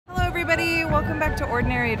everybody, welcome back to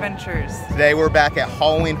Ordinary Adventures. Today we're back at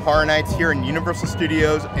Halloween Horror Nights here in Universal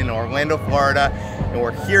Studios in Orlando, Florida, and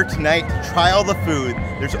we're here tonight to try all the food.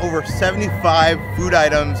 There's over 75 food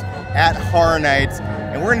items at Horror Nights,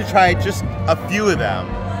 and we're going to try just a few of them.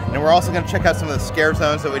 And we're also going to check out some of the scare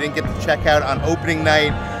zones that we didn't get to check out on opening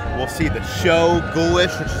night. We'll see the show,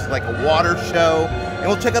 Ghoulish, which is like a water show, and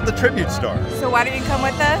we'll check out the tribute store. So why don't you come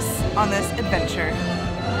with us on this adventure?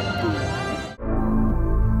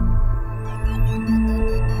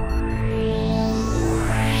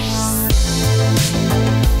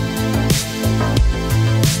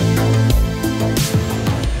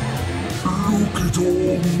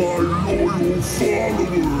 All my loyal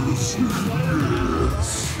followers,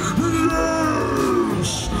 yes,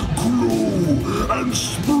 grow and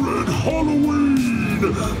spread Halloween,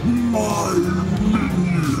 my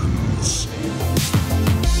minions.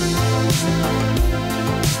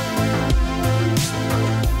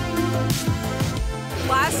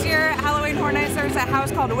 Last year at Halloween Horror Nights there was a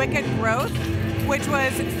house called Wicked Growth, which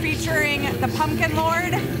was featuring the Pumpkin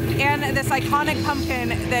Lord and this iconic pumpkin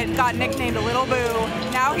that got nicknamed Little Boo.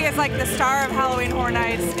 Now he is like the star of Halloween Horror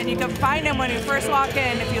Nights, and you can find him when you first walk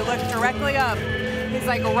in. If you look directly up, he's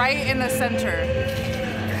like right in the center.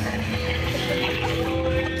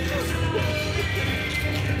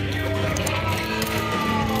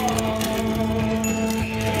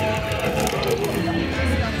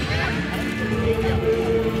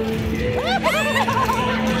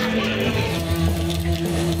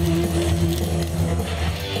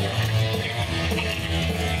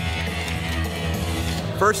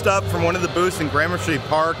 First up, from one of the booths in Gramercy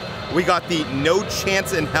Park, we got the No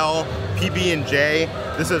Chance in Hell PB&J.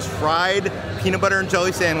 This is fried peanut butter and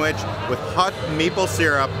jelly sandwich with hot maple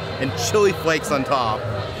syrup and chili flakes on top.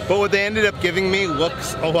 But what they ended up giving me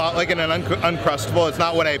looks a lot like an Uncrustable. It's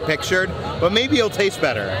not what I pictured, but maybe it'll taste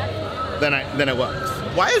better than it looks.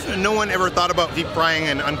 Why has no one ever thought about deep frying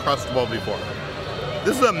an Uncrustable before?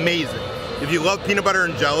 This is amazing. If you love peanut butter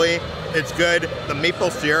and jelly, it's good. The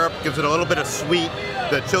maple syrup gives it a little bit of sweet.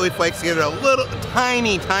 The chili flakes give it a little,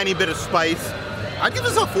 tiny bit of spice. I'd give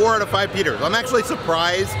this a 4 out of 5 Peters. I'm actually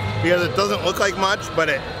surprised because it doesn't look like much, but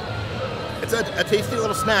it's a tasty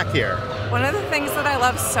little snack here. One of the things that I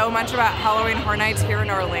love so much about Halloween Horror Nights here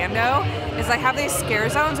in Orlando is they have these scare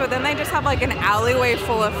zones, but then they just have like an alleyway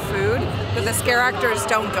full of food that the scare actors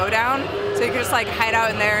don't go down. So you can just like hide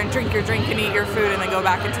out in there and drink your drink and eat your food and then go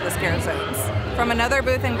back into the scare zones. From another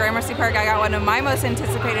booth in Gramercy Park, I got one of my most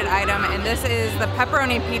anticipated items, and this is the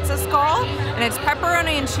pepperoni pizza skull. And it's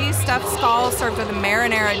pepperoni and cheese stuffed skull served with a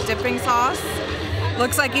marinara dipping sauce.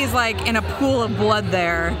 Looks like he's like in a pool of blood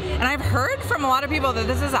there. And I've heard from a lot of people that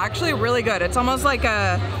this is actually really good. It's almost like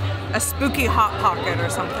a spooky Hot Pocket or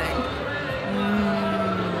something.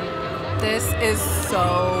 This is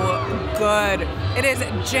so good. It is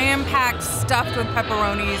jam-packed, stuffed with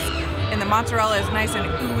pepperonis, and the mozzarella is nice and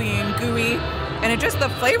ooey and gooey. And the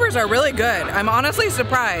flavors are really good. I'm honestly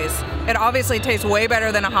surprised. It obviously tastes way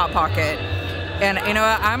better than a Hot Pocket. And you know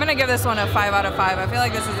what, I'm gonna give this one a 5 out of 5. I feel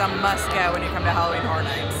like this is a must get when you come to Halloween Horror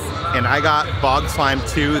Nights. And I got Bog Slime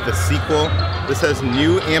 2, the sequel. This has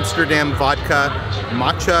New Amsterdam vodka,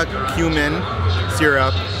 matcha cumin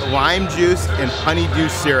syrup, lime juice, and honeydew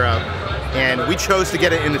syrup. And we chose to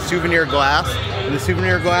get it in the souvenir glass. And the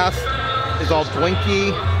souvenir glass is all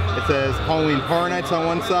blinky. It says Halloween Horror Nights on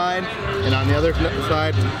one side, and on the other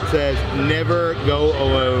side it says Never Go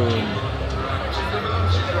Alone.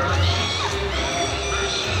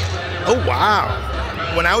 Oh wow!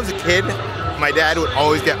 When I was a kid, my dad would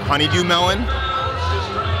always get honeydew melon,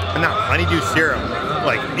 and that honeydew syrup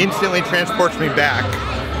like instantly transports me back.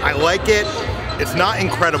 I like it. It's not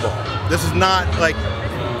incredible. This is not like,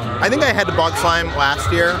 I think I had the Bog Slime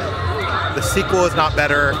last year. The sequel is not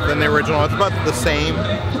better than the original. It's about the same.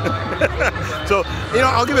 So, you know,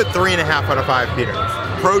 I'll give it 3.5 out of 5 Peters.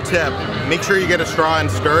 Pro tip, make sure you get a straw and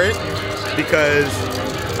stir it, because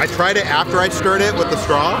I tried it after I stirred it with the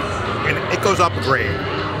straw, and it goes up a grade.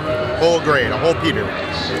 A whole Peter.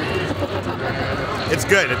 It's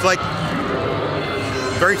good. It's like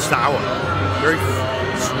very sour. Very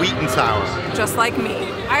sweet and sour. Just like me.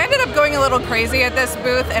 I ended up going a little crazy at this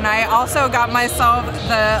booth, and I also got myself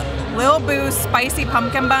the Lil Boo Spicy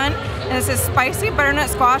Pumpkin Bun. And this is spicy butternut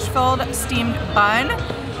squash filled steamed bun.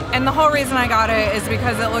 And the whole reason I got it is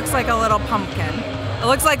because it looks like a little pumpkin. It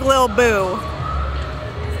looks like Lil Boo.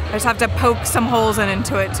 I just have to poke some holes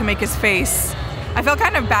into it to make his face. I feel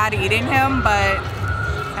kind of bad eating him, but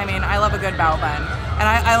I mean, I love a good bao bun. And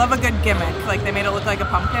I love a good gimmick. Like, they made it look like a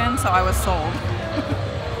pumpkin, so I was sold.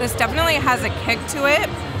 This definitely has a kick to it,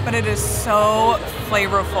 but it is so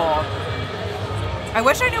flavorful. I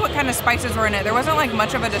wish I knew what kind of spices were in it. There wasn't like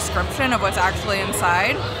much of a description of what's actually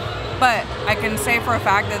inside, but I can say for a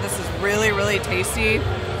fact that this is really, really tasty.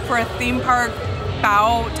 For a theme park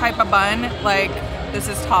bao type of bun, like this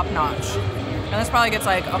is top notch. And this probably gets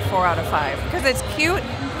like a 4 out of 5 because it's cute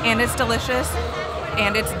and it's delicious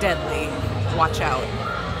and it's deadly. Watch out.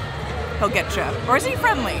 He'll get you. Or is he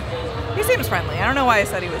friendly? He seems friendly. I don't know why I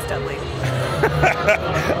said he was deadly.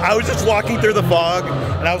 I was just walking through the fog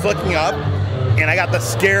and I was looking up and I got the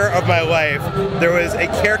scare of my life. There was a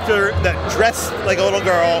character that dressed like a little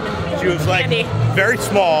girl. She was like very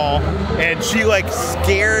small and she like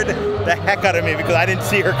scared the heck out of me because I didn't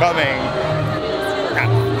see her coming.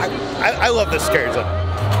 I love this scary zone.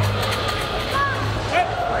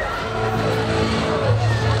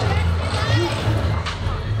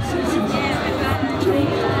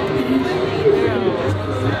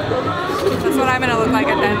 That's what I'm gonna look like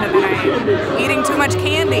at the end of the night. Eating too much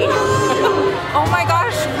candy. Oh my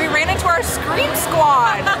gosh, we ran into our Scream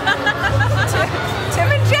Squad. Tim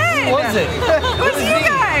and Jen. What was it? It was you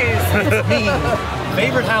guys. Me.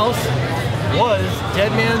 Favorite house was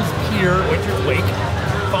Dead Man's Pier, Winter's Wake,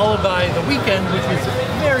 followed by The Weekend, which was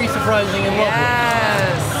very surprising and lovely.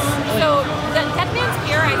 Yes. So the Dead Man's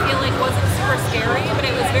Pier, I feel like wasn't super scary, but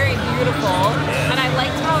it was very beautiful, and I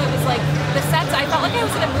liked how it was like the sets. I felt like I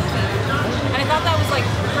was in a movie, and I thought that was like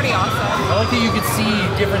pretty awesome. I like that you could see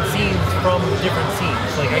different scenes from different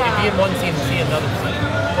scenes. Like I could be in one scene and see another scene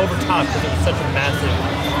over top because it was such a massive.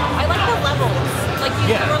 I like the levels, like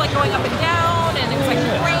you were like going up and down, and it was like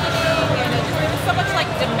raining, and there was so much like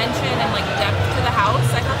dimension and like depth to the house.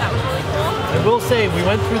 I thought that was really cool. I will say we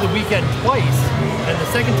went through The Weekend twice, and the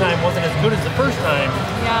second time wasn't as good as the first time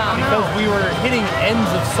because we were hitting ends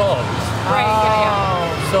of songs. Right.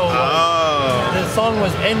 So the song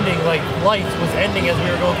was ending, like Lights was ending as we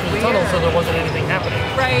were going through the tunnel, so there wasn't anything happening.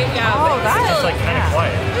 Right. Yeah. Oh, but that's just like kind of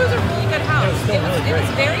quiet. It was a really good house. It was still really It great.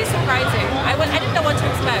 was very surprising. I didn't know what to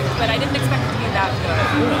expect, but I didn't expect it to be that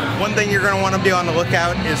good. One thing you're going to want to be on the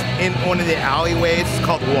lookout is in one of the alleyways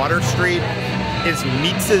called Water Street is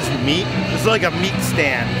Meats' Meat. This is like a meat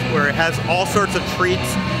stand where it has all sorts of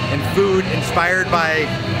treats and food inspired by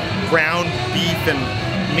ground beef, and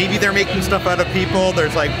maybe they're making stuff out of people.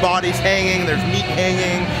 There's like bodies hanging, there's meat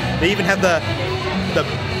hanging. They even have the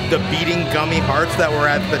beating gummy hearts that were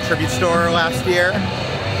at the tribute store last year.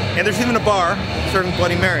 And there's even a bar serving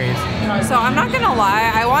Bloody Marys. So I'm not gonna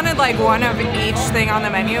lie, I wanted like one of each thing on the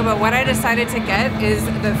menu, but what I decided to get is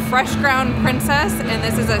the Fresh Ground Princess, and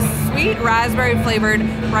this is a sweet raspberry flavored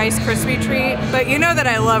Rice Krispie treat. But you know that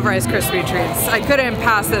I love Rice Krispie treats. I couldn't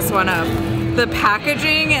pass this one up. The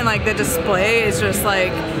packaging and like the display is just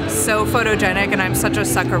like so photogenic, and I'm such a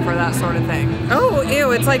sucker for that sort of thing. Oh,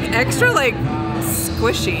 ew, it's like extra like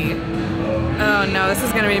squishy. Oh no, this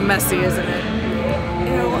is gonna be messy, isn't it?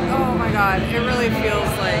 Ew, oh my god, it really feels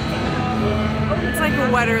like, it's like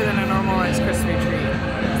wetter than a normal Rice Krispie treat.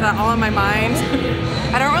 Is that all in my mind?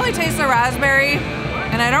 I don't really taste the raspberry,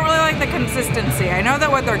 and I don't really like the consistency. I know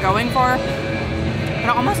that what they're going for, but it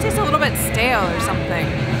almost tastes a little bit stale or something.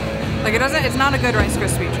 Like it's not a good Rice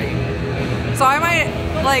Krispie treat. So I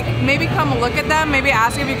might like maybe come look at them, maybe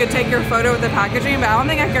ask if you could take your photo with the packaging, but I don't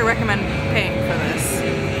think I could recommend paying for this.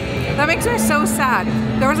 That makes me so sad.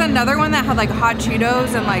 There was another one that had like hot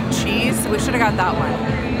Cheetos and like cheese. We should have got that one.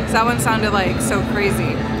 Because that one sounded like so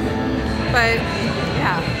crazy. But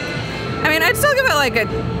yeah. I mean, I'd still give it like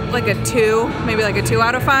a 2, maybe like a 2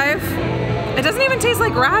 out of 5. It doesn't even taste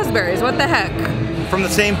like raspberries. What the heck? From the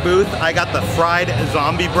same booth, I got the fried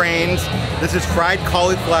zombie brains. This is fried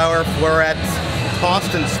cauliflower florets,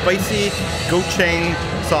 tossed in spicy gochujang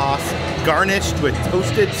sauce, garnished with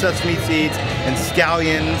toasted sesame seeds and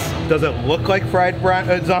scallions. Does it look like fried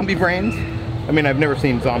zombie brains? I mean, I've never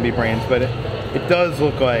seen zombie brains, but it does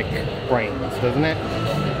look like brains, doesn't it?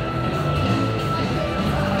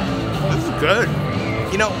 This is good.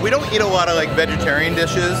 You know, we don't eat a lot of like vegetarian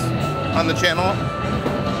dishes on the channel.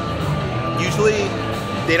 Usually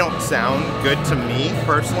they don't sound good to me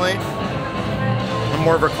personally. I'm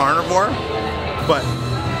more of a carnivore, but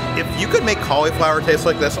if you could make cauliflower taste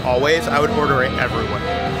like this always, I would order it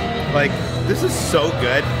everywhere. Like, this is so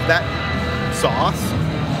good. That sauce,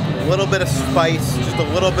 a little bit of spice, just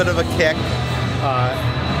a little bit of a kick.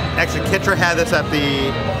 Actually, Kitra had this at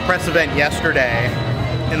the press event yesterday,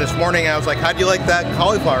 and this morning I was like, how'd you like that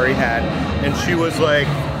cauliflower he had? And she was like,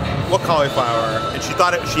 what cauliflower? And she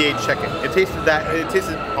thought she ate chicken. It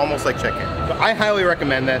tasted almost like chicken. So I highly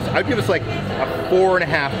recommend this. I'd give this like a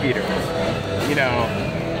 4.5 beaters. You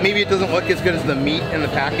know, maybe it doesn't look as good as the meat in the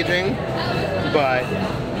packaging, but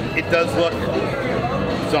it does look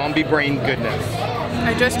zombie brain goodness.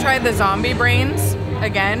 I just tried the zombie brains,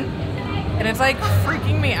 again, and it's like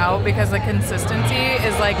freaking me out because the consistency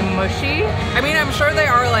is like mushy. I mean, I'm sure they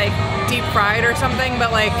are like deep fried or something,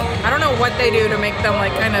 but like I don't know what they do to make them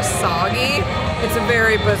like kind of soggy. It's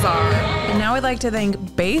very bizarre. And now I'd like to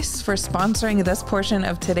thank Base for sponsoring this portion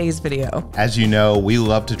of today's video. As you know, we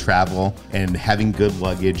love to travel, and having good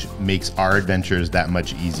luggage makes our adventures that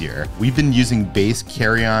much easier. We've been using Base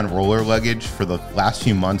carry-on roller luggage for the last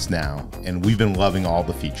few months now, and we've been loving all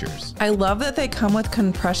the features. I love that they come with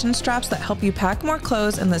compression straps that help you pack more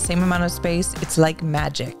clothes in the same amount of space. It's like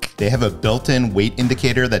magic. They have a built-in weight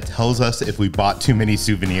indicator that tells us if we bought too many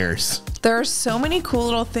souvenirs. There are so many cool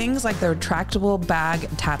little things like their retractable bag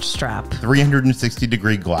attached strap,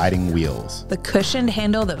 360-degree gliding wheels, the cushioned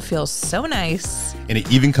handle that feels so nice, and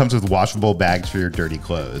it even comes with washable bags for your dirty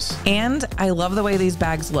clothes. And I love the way these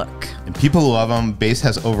bags look. And people love them. Base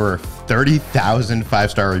has over 30,000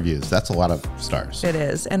 5-star reviews. That's a lot of stars. It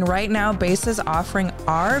is. And right now, Base is offering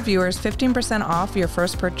our viewers 15% off your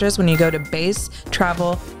first purchase when you go to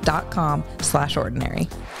basetravel.com/ordinary.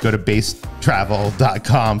 Go to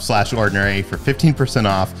basetravel.com/ordinary for 15%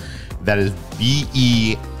 off. That is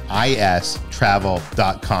BEIS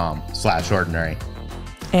travel.com/ordinary.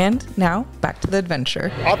 And now back to the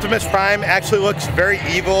adventure. Optimus Prime actually looks very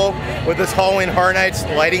evil with this Halloween Horror Nights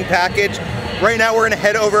lighting package. Right now we're gonna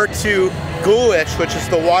head over to Ghoulish, which is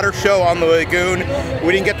the water show on the lagoon.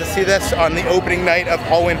 We didn't get to see this on the opening night of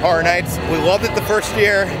Halloween Horror Nights. We loved it the first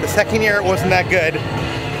year. The second year it wasn't that good.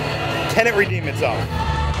 Can it redeem itself?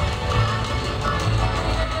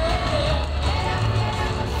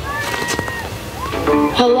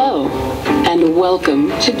 Hello, and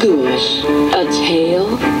welcome to Ghoulish, a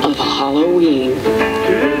tale of Halloween.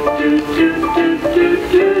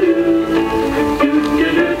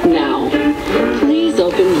 Now, please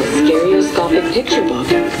open the stereoscopic picture book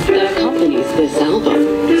that accompanies this album.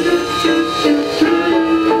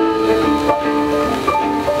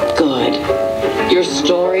 Good. Your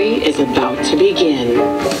story is about to begin.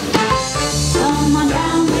 Come on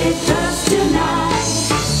down with us tonight.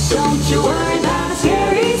 Don't you worry about a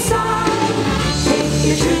scary side. Take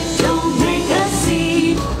your trip, don't make a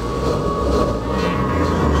scene.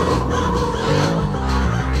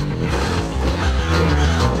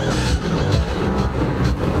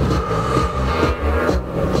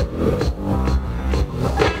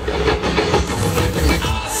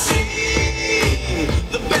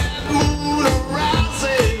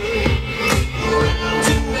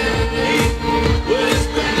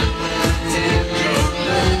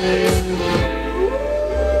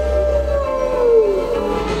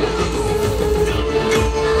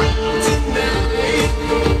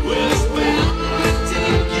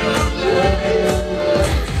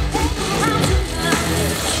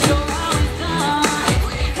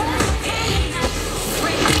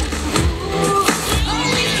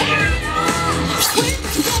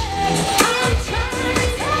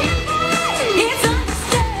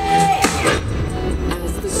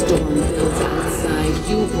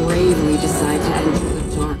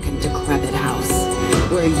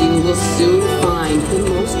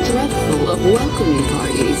 Welcoming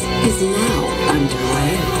parties is now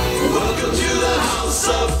underway. Welcome to the House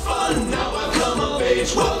of Fun. Now I've come of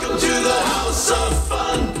age. Welcome to the House of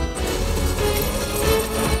Fun.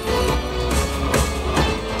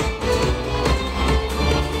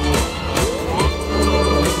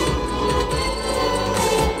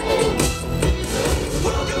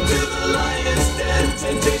 Welcome to the Lion's Den.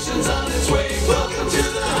 Temptation's on its way. Welcome to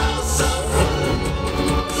the House of Fun.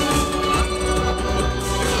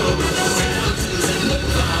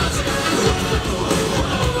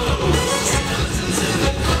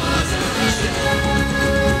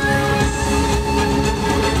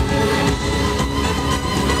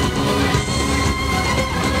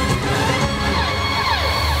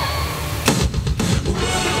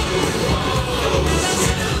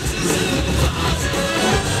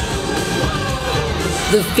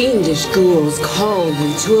 The fiendish ghouls call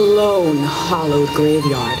you to a lone, hollowed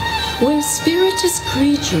graveyard, where spiritus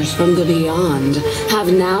creatures from the beyond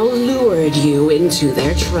have now lured you into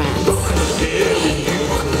their trance.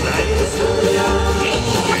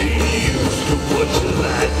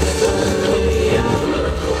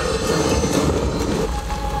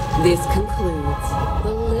 This concludes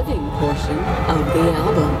the living portion of the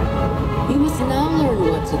album. You must now learn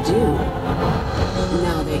what to do,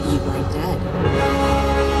 now that you are dead.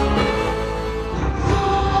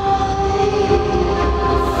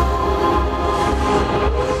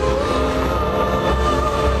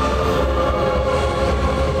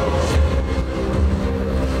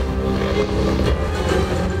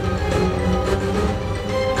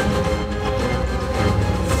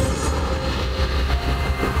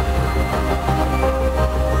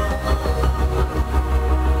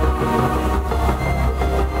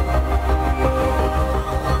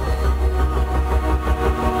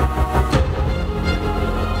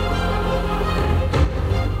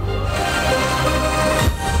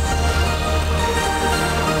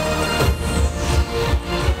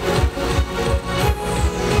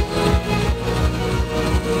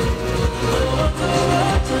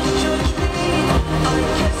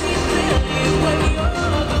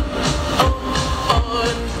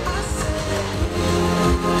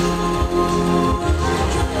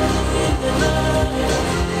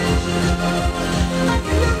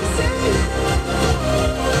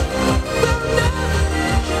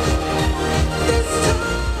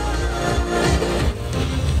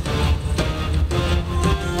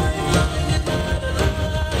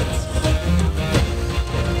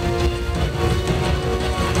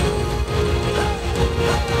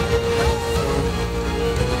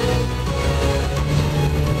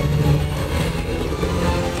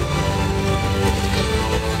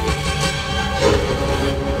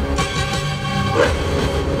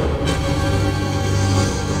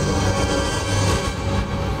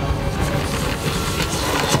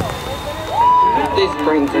 This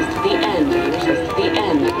brings us to the end. This is the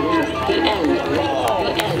end. This is the end. This is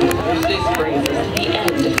the end. This brings us to the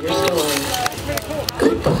end of your story.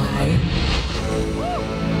 Goodbye.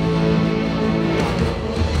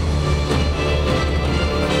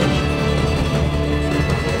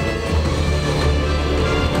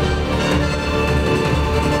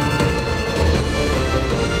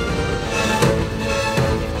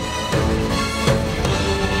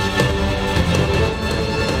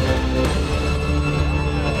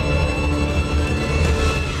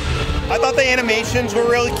 I thought the animations were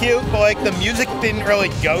really cute, but like the music didn't really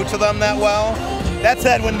go to them that well. That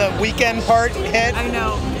said, when the weekend part hit, I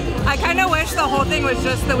know. I kind of wish the whole thing was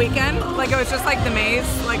just the weekend. Like it was just like the maze,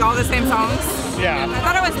 like all the same songs. yeah. I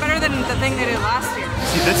thought it was better than the thing they did last year.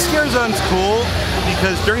 See, this scare zone's cool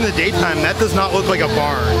because during the daytime, that does not look like a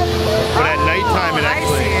barn. But at nighttime, it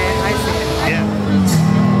actually... I see it. Yeah.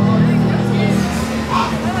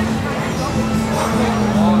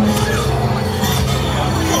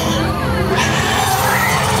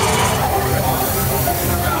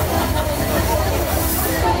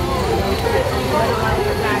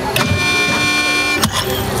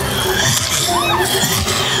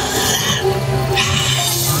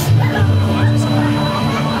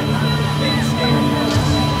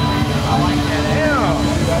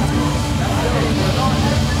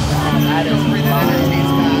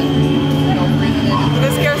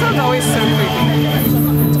 This scare zone's always so creepy.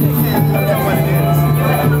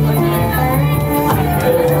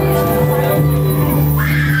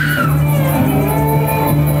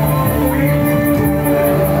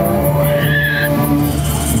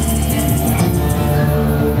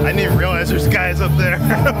 I didn't even realize there's guys up there.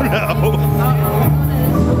 Oh no.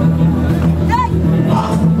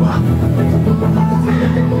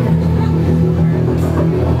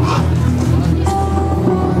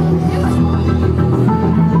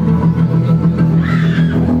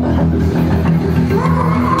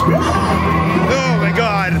 Oh my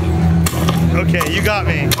god. Okay, you got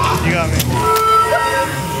me. You got me. He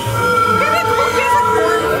has a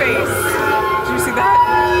corn face. Did you see that?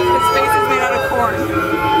 His face is made out of corn.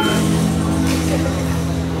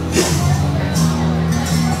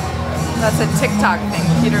 That's a TikTok thing.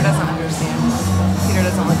 Peter doesn't understand. Peter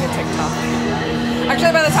doesn't look at TikTok.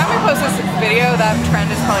 Actually, by the time we post this video, that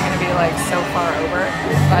trend is probably going to be like so far over.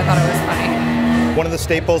 But I thought it was funny. One of the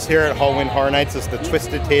staples here at Halloween Horror Nights is the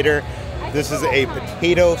Twisted Tater. This is a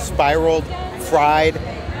potato spiraled, fried.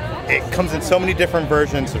 It comes in so many different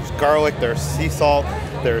versions. There's garlic, there's sea salt,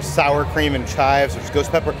 there's sour cream and chives, there's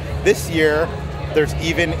ghost pepper. This year, there's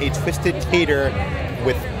even a Twisted Tater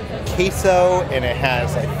with queso, and it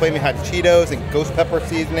has like flaming hot Cheetos and ghost pepper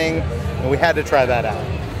seasoning, and we had to try that out.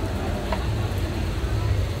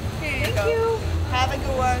 Thank you. Have a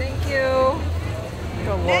good one. Thank you.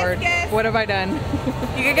 Oh Lord, what have I done?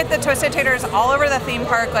 You can get the Twisted Taters all over the theme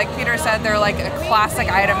park. Like Peter said, they're like a classic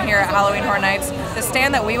item here at Halloween Horror Nights. The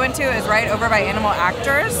stand that we went to is right over by Animal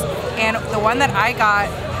Actors, and the one that I got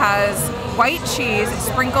has white cheese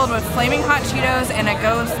sprinkled with flaming hot Cheetos and a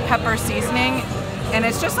ghost pepper seasoning, and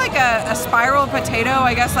it's just like a spiral potato,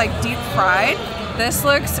 I guess, like deep fried. This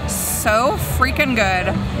looks so freaking good.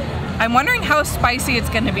 I'm wondering how spicy it's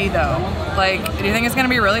gonna be though. Like, do you think it's gonna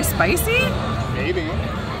be really spicy? Maybe.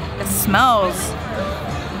 It smells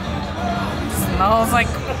like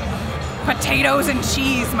potatoes and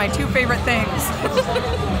cheese, my two favorite things.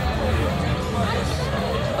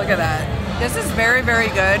 Look at that. This is very, very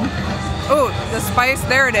good. Oh, the spice,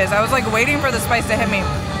 there it is. I was like waiting for the spice to hit me.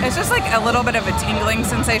 It's just like a little bit of a tingling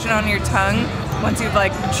sensation on your tongue once you've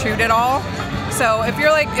like chewed it all. So if you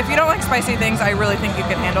don't like spicy things, I really think you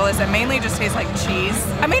can handle this. It mainly just tastes like cheese.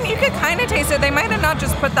 I mean, you could kind of taste it. They might have not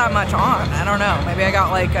just put that much on. I don't know. Maybe I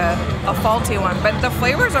got like a faulty one, but the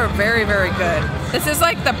flavors are very, very good. This is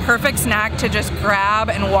like the perfect snack to just grab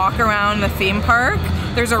and walk around the theme park.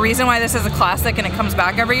 There's a reason why this is a classic and it comes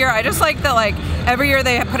back every year. I just like that like every year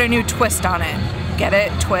they put a new twist on it. Get it?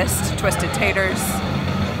 Twist, Twisted Taters.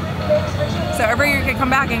 So every year you can come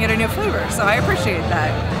back and get a new flavor. So I appreciate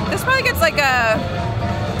that. This probably gets like a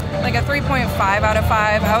 3.5 out of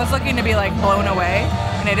 5. I was looking to be like blown away,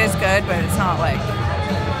 and it is good, but it's not like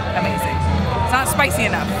amazing. It's not spicy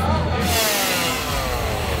enough.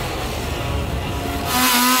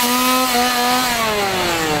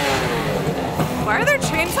 Why are there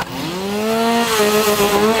chainsaws?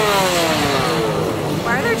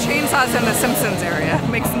 Why are there chainsaws in the Simpsons area? It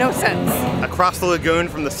makes no sense. Across the lagoon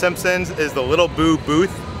from the Simpsons is the Little Boo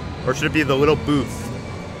booth, or should it be the Little Booth?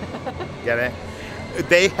 Get it?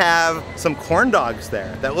 They have some corn dogs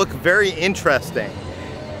there that look very interesting.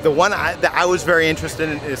 The one that I was very interested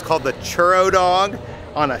in is called the churro dog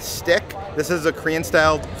on a stick. This is a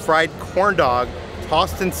Korean-style fried corn dog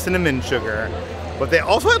tossed in cinnamon sugar. But they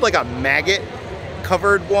also had like a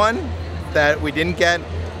maggot-covered one that we didn't get,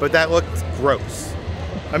 but that looked gross.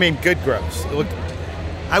 I mean, good gross. It looked.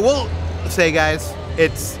 I will say, guys,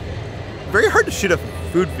 it's very hard to shoot a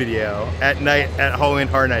food video at night at Halloween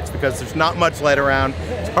Horror Nights because there's not much light around.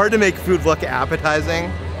 It's hard to make food look appetizing,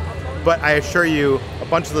 but I assure you, a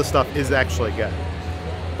bunch of the stuff is actually good.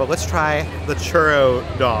 But let's try the churro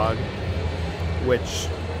dog, which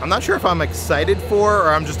I'm not sure if I'm excited for or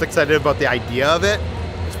I'm just excited about the idea of it.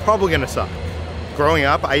 It's probably gonna suck. Growing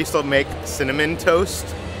up, I used to make cinnamon toast,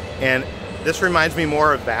 and this reminds me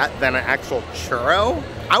more of that than an actual churro.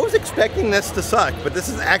 I was expecting this to suck, but this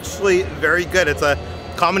is actually very good. It's a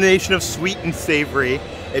combination of sweet and savory.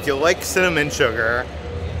 If you like cinnamon sugar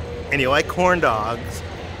and you like corn dogs,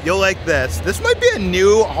 you'll like this. This might be a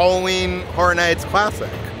new Halloween Horror Nights classic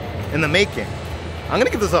in the making. I'm gonna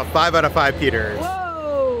give this a 5 out of 5 Peters. Whoa!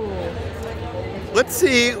 Let's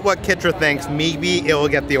see what Kitra thinks. Maybe it will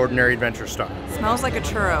get the ordinary adventure star. Smells like a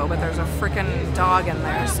churro, but there's a freaking dog in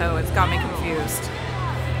there, so it's got me confused.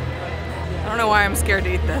 I don't know why I'm scared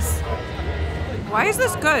to eat this. Why is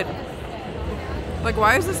this good? Like,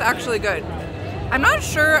 why is this actually good? I'm not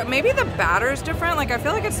sure. Maybe the batter's different. Like, I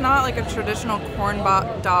feel like it's not like a traditional corn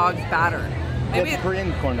dog batter. Maybe it's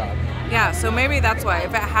Korean corn dog. Yeah, so maybe that's why.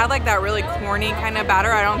 If it had like that really corny kind of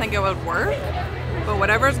batter, I don't think it would work. But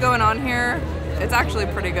whatever's going on here, it's actually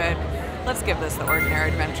pretty good. Let's give this the ordinary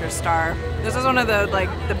adventure star. This is one of the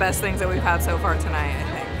the best things that we've had so far tonight, I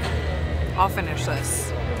think. I'll finish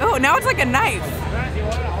this. Oh, now it's like a knife.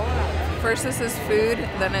 First this is food,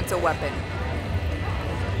 then it's a weapon.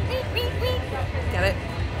 Get it?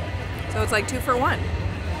 So it's like 2 for 1.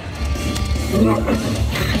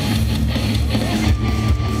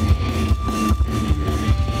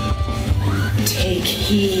 Take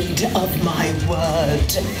heed of my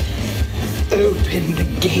word. Open the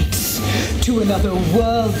gates to another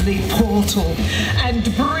worldly portal and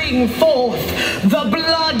bring forth the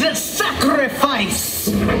blood sacrifice.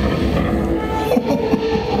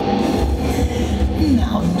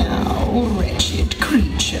 Now, wretched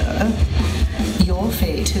creature, your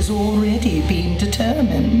fate has already been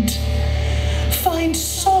determined. Find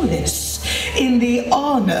solace in the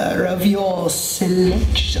honor of your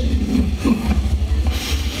selection.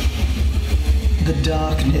 The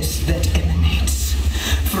darkness that emanates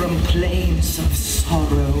from plains of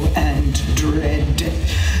sorrow and dread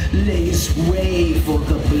lays way for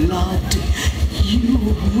the blood you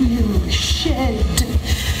will shed.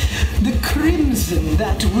 The crimson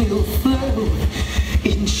that will flow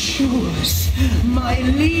ensures my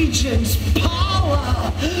legion's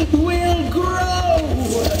power will grow.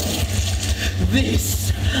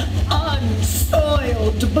 This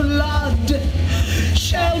unsoiled blood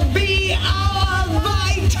shall be our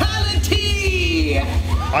vitality!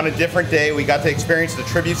 On a different day, we got to experience the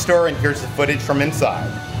tribute store, and here's the footage from inside.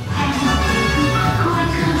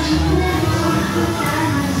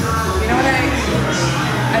 You know what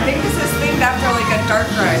I think this is themed after like a dark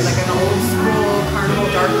ride, like an old school carnival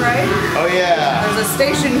dark ride. Oh yeah. There's a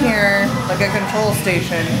station here, like a control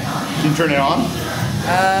station. Can you turn it on?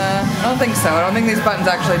 I don't think so. I don't think these buttons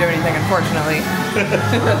actually do anything, unfortunately.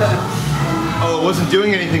 Oh, it wasn't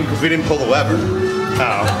doing anything because we didn't pull the lever.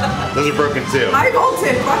 Oh, those are broken too. High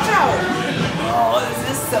voltage, watch out! Oh,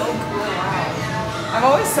 this is so cool. Wow. I'm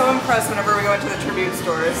always so impressed whenever we go into the tribute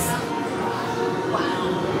stores.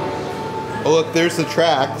 Oh look, there's the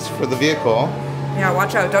tracks for the vehicle. Yeah,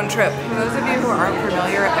 watch out, don't trip. For those of you who aren't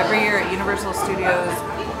familiar, every year at Universal Studios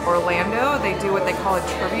Orlando, they do what they call a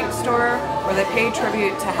tribute store, where they pay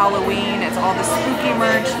tribute to Halloween. It's all the spooky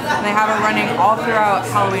merch, and they have it running all throughout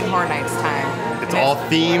Halloween Horror Nights time. It's all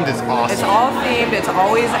themed, it's awesome. It's all themed, it's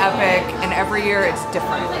always epic, and every year it's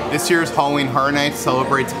different. This year's Halloween Horror Nights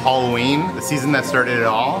celebrates Halloween, the season that started it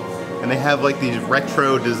all, and they have like these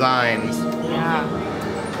retro designs. Yeah.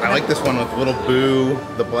 I like this one with Little Boo,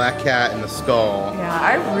 the black cat, and the skull. Yeah,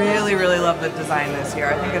 I really, really love the design this year.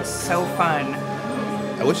 I think it's so fun.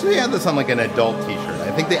 I wish they had this on like an adult t-shirt.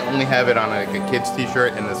 I think they only have it on like a kid's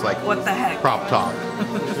t-shirt and this like what the heck crop top.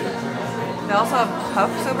 They also have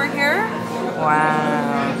puffs over here.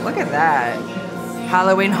 Wow, look at that.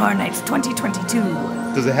 Halloween Horror Nights 2022.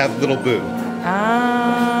 Does it have Little Boo?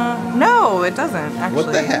 No, it doesn't actually.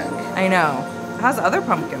 What the heck? I know. It has other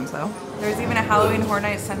pumpkins though. There's even a Halloween Horror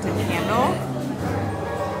Nights scented candle.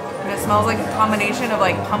 And it smells like a combination of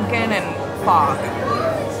like pumpkin and fog.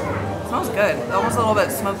 It smells good. Almost a little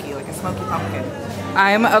bit smoky, like a smoky pumpkin.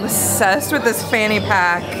 I'm obsessed with this fanny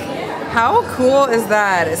pack. How cool is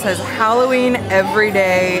that? It says Halloween, every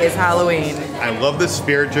day is Halloween. I love this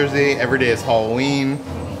spirit jersey. Every day is Halloween.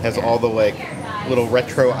 Has all the like little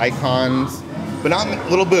retro icons, but not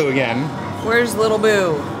Little Boo again. Where's Little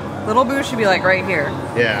Boo? Little Boo should be like right here.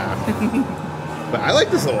 Yeah. But I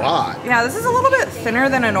like this a lot. Yeah, this is a little bit thinner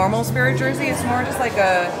than a normal spirit jersey. It's more just like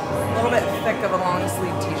a little bit thick of a long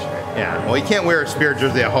sleeve t-shirt. Yeah, well you can't wear a spirit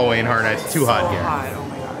jersey at Halloween Horror Nights. It's too hot here. Hot. Oh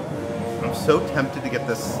my god. I'm so tempted to get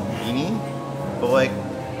this beanie, but like,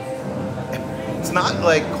 it's not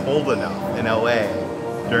like cold enough in LA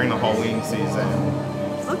during the Halloween season.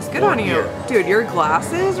 It looks good on you. Dude, your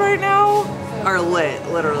glasses right now are lit,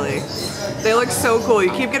 literally. They look so cool.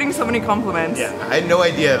 You keep getting so many compliments. Yeah, I had no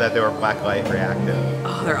idea that they were black light reactive.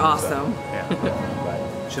 Oh, they're awesome. Yeah.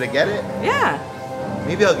 But should I get it? Yeah.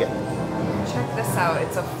 Maybe I'll get it. Check this out.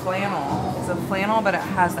 It's a flannel. It's a flannel, but it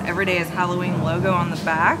has the Everyday is Halloween logo on the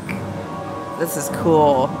back. This is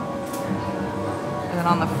cool. And then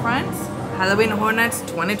on the front, Halloween Horror Nights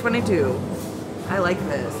 2022. I like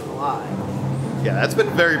this a lot. Yeah, that's been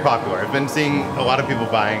very popular. I've been seeing a lot of people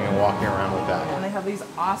buying and walking around with that. And they have these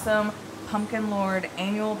awesome Pumpkin Lord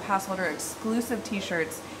annual pass holder exclusive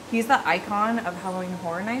t-shirts. He's the icon of Halloween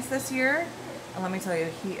Horror Nights this year. And let me tell you,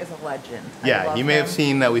 he is a legend. Yeah, you may have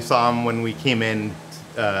seen that we saw him when we came in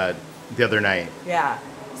the other night. Yeah.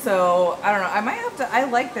 So, I don't know. I might have to, I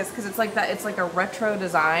like this because it's like that, it's like a retro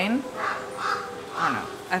design. I don't know.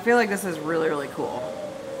 I feel like this is really, really cool.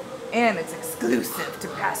 And it's exclusive to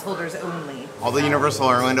pass holders only. All the Universal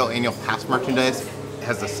Orlando annual pass merchandise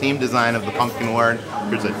has the same design of the Pumpkin Lord.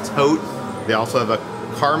 There's a tote. They also have a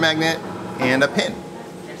car magnet and a pin.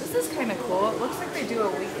 This is kind of cool. It looks like they do a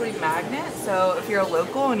weekly magnet. So if you're a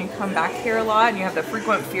local and you come back here a lot and you have the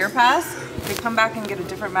frequent fear pass, you come back and get a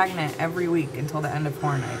different magnet every week until the end of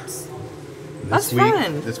Horror Nights. That's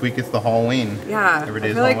fun. This week it's the Halloween. Yeah, Every I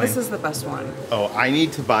day feel is like Halloween. this is the best one. Oh, I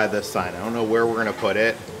need to buy this sign. I don't know where we're gonna put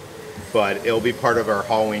it, but it'll be part of our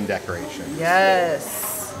Halloween decoration.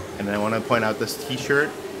 Yes. And then I want to point out this t-shirt,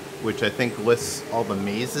 which I think lists all the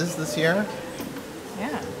mazes this year.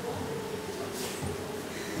 Yeah.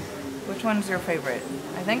 Which one's your favorite?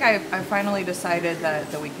 I think I finally decided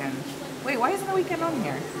that the Weekend. Wait, why isn't the Weekend on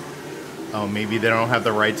here? Oh, maybe they don't have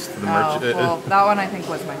the rights to the Oh, merch. well, that one I think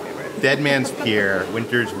was my favorite. Dead Man's Pier,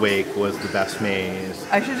 Winter's Wake was the best maze.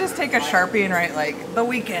 I should just take a Sharpie and write like, the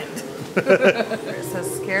Weekend. It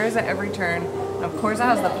says scares at every turn. And of course it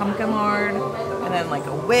has the Pumpkin Lord, and then like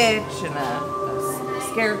a witch, and a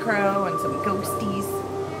scarecrow, and some ghosties.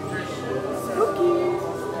 Spooky.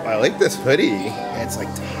 I like this hoodie. It's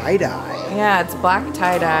like tie-dye. Yeah, it's black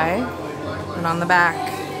tie-dye. And on the back,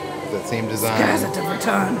 That same design. scares at every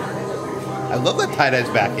turn. I love that tie-dye's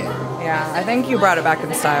back in. Yeah, I think you brought it back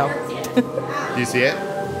in style. Do you see it?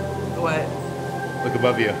 What? Look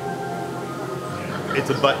above you. It's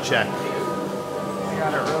a butt check. Oh my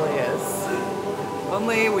god, it really is.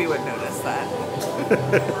 Only we would notice that.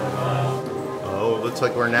 Oh, it looks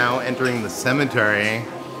like we're now entering the cemetery.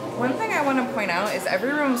 One thing I want to point out is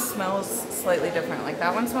every room smells slightly different. Like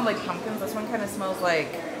that one smelled like pumpkins. This one kind of smells like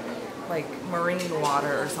marine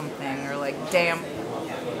water or something, or like damp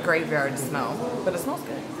graveyard smell. But it smells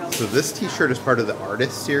good. So this t-shirt is part of the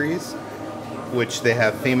artist series, which they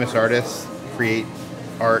have famous artists create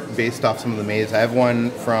art based off some of the mazes. I have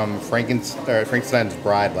one from Frankenstein's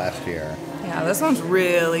Bride last year. Yeah, this one's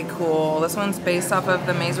really cool. This one's based off of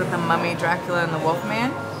the maze with the mummy, Dracula, and the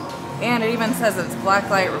Wolfman. And it even says it's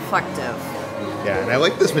blacklight reflective. Yeah, and I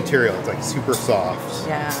like this material. It's like super soft.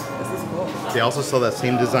 Yeah, this is cool. They also sell that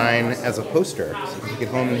same design as a poster, so you can take it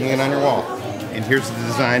home and hang it on your wall. And here's the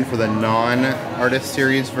design for the non-artist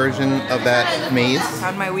series version of that maze.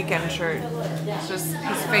 Found my Weekend shirt. It's just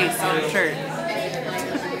his face on a shirt.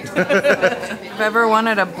 If you've ever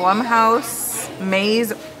wanted a Blumhouse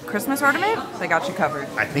maze Christmas ornament, they got you covered.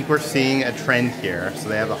 I think we're seeing a trend here. So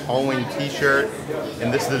they have a Halloween t-shirt,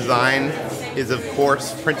 and this design is of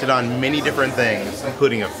course printed on many different things,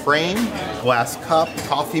 including a frame, glass cup,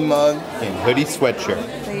 coffee mug, and hoodie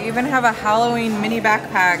sweatshirt. They even have a Halloween mini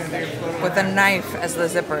backpack with a knife as the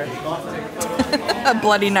zipper. A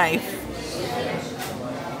bloody knife.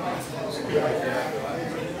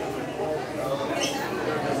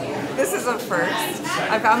 This is a first.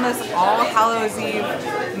 I found this All Hallows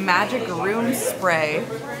Eve magic room spray,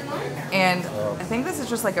 and I think this is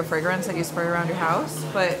just like a fragrance that you spray around your house,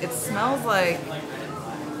 but it smells like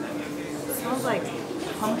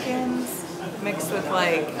pumpkins mixed with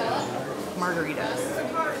like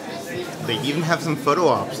margaritas. They even have some photo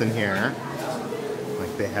ops in here.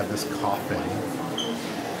 Like they have this coffin.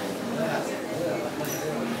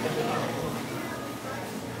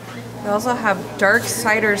 They also have dark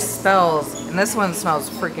cider spells, and this one smells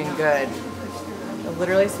freaking good. It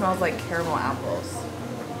literally smells like caramel apples.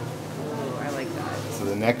 Ooh, I like that. So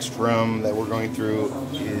the next room that we're going through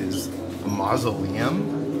is a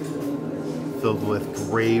mausoleum filled with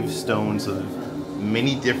gravestones of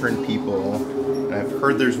many different people. And I've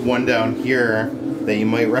heard there's one down here that you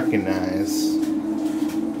might recognize.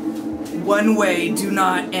 One way, do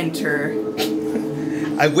not enter.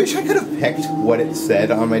 I wish I could have picked what it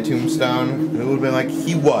said on my tombstone. It would have been like,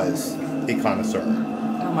 he was a connoisseur.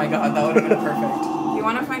 Oh my god, that would have been perfect. You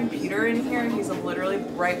want to find Peter in here? He's literally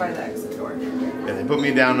right by the exit door. Yeah, they put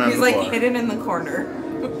me down on He's the like floor. hidden in the corner.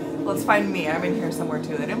 Let's find me. I'm in here somewhere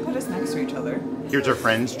too. They didn't put us next to each other. Here's our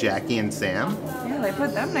friends, Jackie and Sam. Yeah, they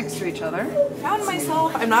put them next to each other. Found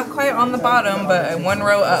myself. I'm not quite on the bottom, but I'm one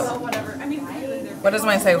row up. What does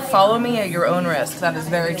mine say? Follow me at your own risk. That is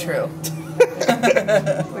very true.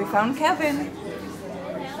 We found Kevin.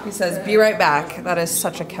 He says, be right back. That is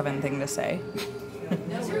such a Kevin thing to say.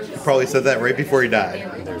 He probably said that right before he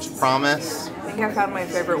died. There's Promise. I think I found my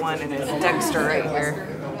favorite one, and it's Dexter right here.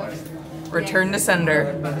 Return to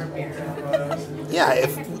sender. Yeah,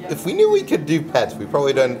 if we knew we could do pets, we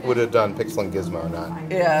probably would have done Pixel and Gizmo,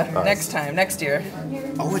 not. Yeah, next time, next year.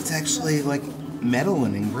 Oh, it's actually like metal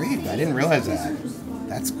and engraved. I didn't realize that.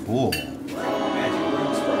 That's cool.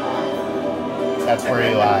 That's where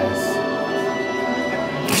he lies.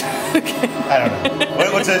 I don't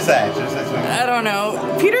know. What's it say? I don't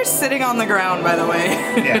know. Peter's sitting on the ground, by the way.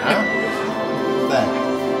 Yeah. What's that?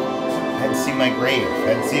 I had to see my grave.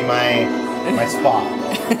 I had to see my spot.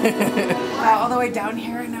 All the way down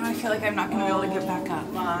here, and now I feel like I'm not going to be able to get back up.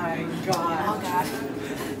 My God. Oh, God.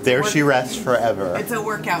 There she rests forever. It's a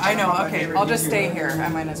workout. I know. Okay, I'll just stay here. I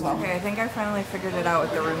might as well. Okay, I think I finally figured it out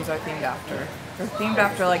what the rooms are themed after. They're themed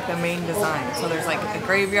after like the main design. So there's like a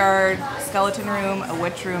graveyard, skeleton room, a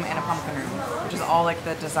witch room, and a pumpkin room, which is all like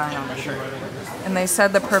the design on the shirt. And they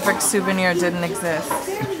said the perfect souvenir didn't exist.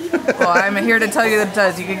 Well, I'm here to tell you that it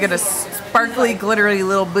does. You can get a sparkly, glittery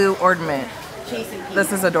Little Boo ornament.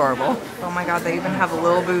 This is adorable. Oh my God, they even have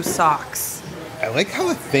Little Boo socks. I like how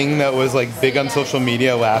a thing that was like big on social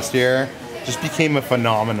media last year just became a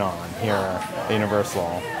phenomenon here at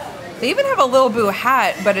Universal. They even have a Little Boo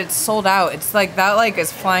hat, but it's sold out. It's like that like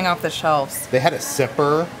is flying off the shelves. They had a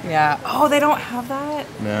sipper. Yeah. Oh, they don't have that?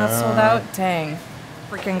 No. That's sold out? Dang.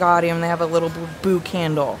 Freaking Gaudium. They have a Little Boo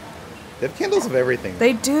candle. They have candles of everything.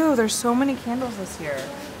 They do. There's so many candles this year.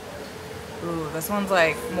 Ooh, this one's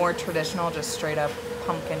like more traditional, just straight up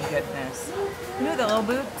pumpkin goodness. You know, the Little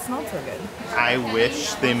Boo smells so good. I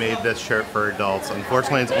wish they made this shirt for adults.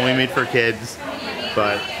 Unfortunately, it's only made for kids,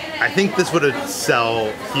 but I think this would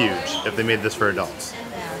sell huge if they made this for adults.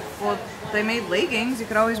 Yeah. Well, they made leggings. You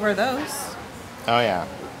could always wear those. Oh, yeah.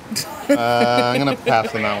 I'm going to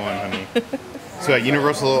pass on that one, honey. So at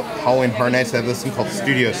Universal Halloween Horror Nights, they have this thing called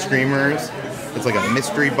Studio Screamers. It's like a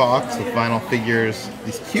mystery box with vinyl figures,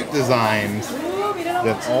 these cute designs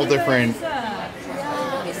with all different,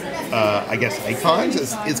 I guess, icons.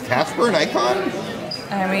 Is Casper an icon?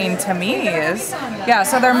 I mean, to me, he is. Yeah,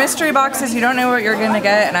 so they're mystery boxes. You don't know what you're going to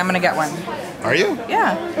get, and I'm going to get one. Are you?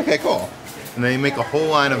 Yeah. Okay, cool. And they make a whole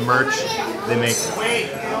line of merch. They make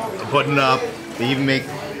a button up. They even make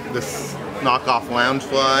this knockoff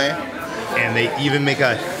Loungefly. And they even make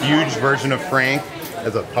a huge version of Frank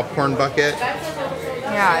as a popcorn bucket.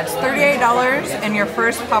 Yeah, it's $38 and your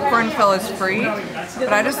first popcorn fill is free.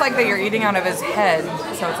 But I just like that you're eating out of his head,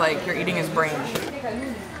 so it's like you're eating his brain.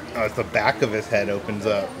 Oh, it's the back of his head opens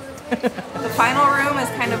up. The final room is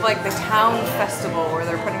kind of like the town festival where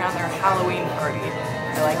they're putting on their Halloween party.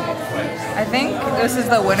 I like it. I think this is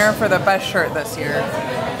the winner for the best shirt this year.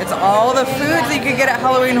 It's all the foods that you could get at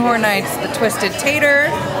Halloween Horror Nights. The Twisted Tater,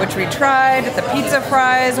 which we tried. The Pizza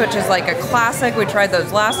Fries, which is like a classic. We tried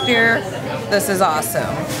those last year. This is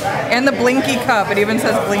awesome. And the Blinky Cup. It even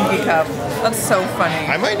says Blinky Cup. That's so funny.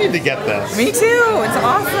 I might need to get this. Me too. It's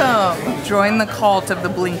awesome. Join the cult of the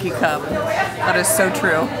Blinky Cup. That is so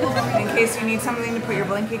true. In case you need something to put your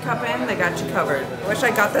Blinky Cup in, they got you covered. I wish I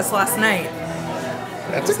got this last night.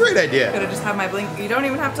 That's a great idea. Could have just had my blink. You don't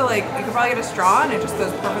even have to like. You could probably get a straw and it just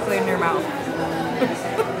goes perfectly in your mouth.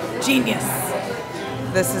 Genius.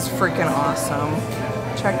 This is freaking awesome.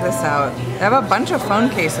 Check this out. They have a bunch of phone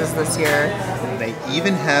cases this year. They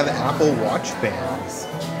even have Apple Watch bands.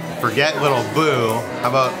 Forget Little Boo. How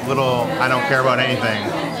about Little I don't care about anything?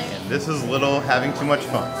 And this is Little having too much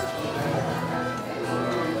fun.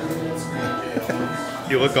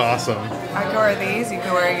 You look awesome. I could wear these. You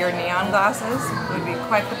could wear your neon glasses. It would be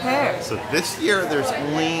quite the pair. So this year there's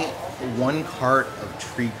only one cart of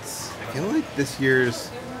treats. I feel like this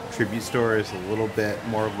year's tribute store is a little bit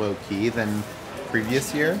more low-key than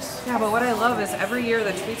previous years. Yeah, but what I love is every year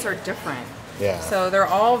the treats are different. Yeah. So they're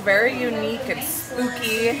all very unique and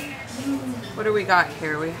spooky. What do we got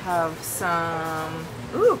here? We have some,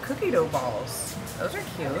 ooh, cookie dough balls. Those are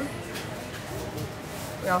cute.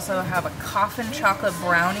 We also have a coffin chocolate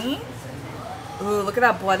brownie. Ooh, look at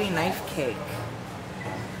that bloody knife cake.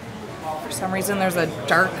 For some reason, there's a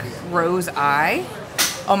dark rose eye.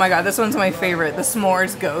 Oh my god, this one's my favorite. The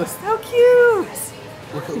s'mores ghost. How cute!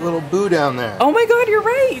 Look at little Boo down there. Oh my god, you're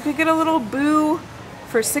right. You could get a little Boo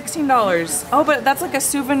for $16. Oh, but that's like a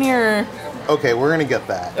souvenir. Okay, we're gonna get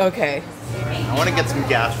that. Okay. I want to get some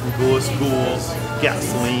gas from Ghoulish Ghouls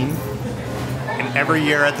gasoline. And every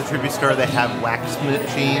year at the tribute store they have wax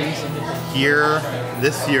machines. Here,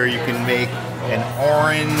 this year you can make an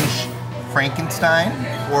orange Frankenstein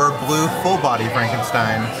or a blue full body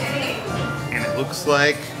Frankenstein. And it looks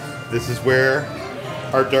like this is where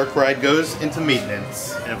our dark ride goes into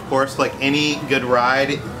maintenance. And of course, like any good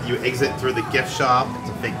ride, you exit through the gift shop. It's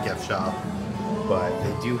a fake gift shop. But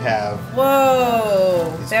they do have...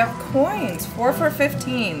 Whoa! They have coins. 4 for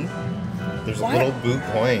 $15. There's Why? a little Boo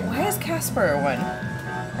coin. Why is Casper one?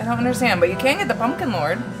 I don't understand, but you can get the Pumpkin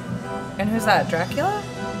Lord. And who's that? Dracula?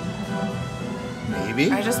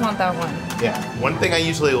 Maybe? I just want that one. Yeah. One thing I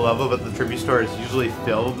usually love about the tribute store is usually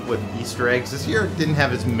filled with Easter eggs. This year it didn't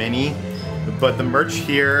have as many, but the merch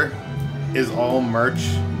here is all merch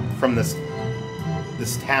from this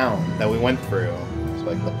town that we went through. So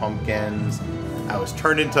like the pumpkins. I was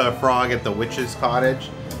turned into a frog at the witch's cottage,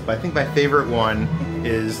 but I think my favorite one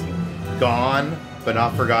is Gone but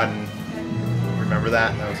Not Forgotten. Remember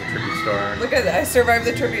that? That was a tribute store. Look at that. I survived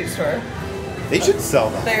the tribute store. They should sell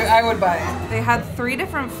that. I would buy it. They had 3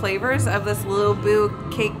 different flavors of this little Boo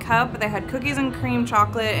cake cup. They had cookies and cream,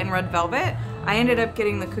 chocolate, and red velvet. I ended up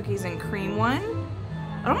getting the cookies and cream one.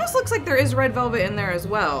 It almost looks like there is red velvet in there as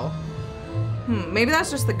well. Maybe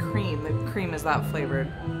that's just the cream. The cream is that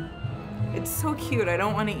flavored. It's so cute. I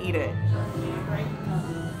don't want to eat it.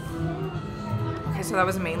 Okay, so that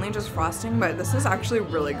was mainly just frosting, but this is actually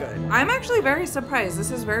really good. I'm actually very surprised.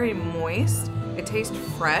 This is very moist. It tastes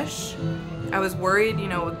fresh. I was worried, you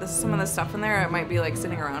know, with some of the stuff in there, it might be like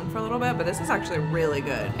sitting around for a little bit, but this is actually really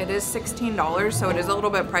good. It is $16, so it is a little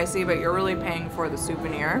bit pricey, but you're really paying for the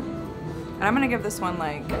souvenir. And I'm gonna give this one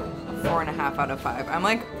like a 4.5 out of 5. I'm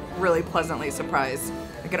like really pleasantly surprised.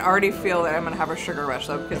 I can already feel that I'm gonna have a sugar rush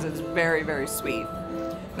though, because it's very, very sweet.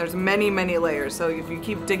 There's many, many layers, so if you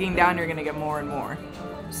keep digging down, you're gonna get more and more.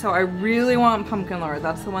 So I really want Pumpkin Lord.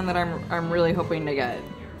 That's the one that I'm really hoping to get.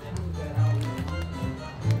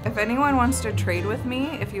 If anyone wants to trade with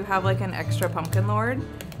me, if you have like an extra Pumpkin Lord,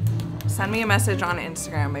 send me a message on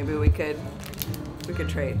Instagram. Maybe we could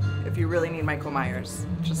trade if you really need Michael Myers.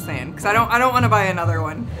 Just saying, because I don't want to buy another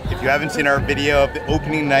one. If you haven't seen our video of the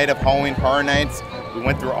opening night of Halloween Horror Nights, we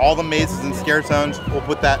went through all the mazes and scare zones. We'll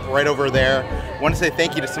put that right over there. I want to say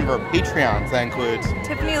thank you to some of our Patreons. That includes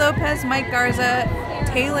Tiffany Lopez, Mike Garza,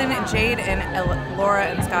 Taylin, Jade, and Laura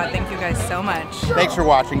and Scott. Thank you guys so much. Thanks for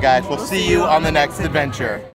watching, guys. We'll see you on the next adventure.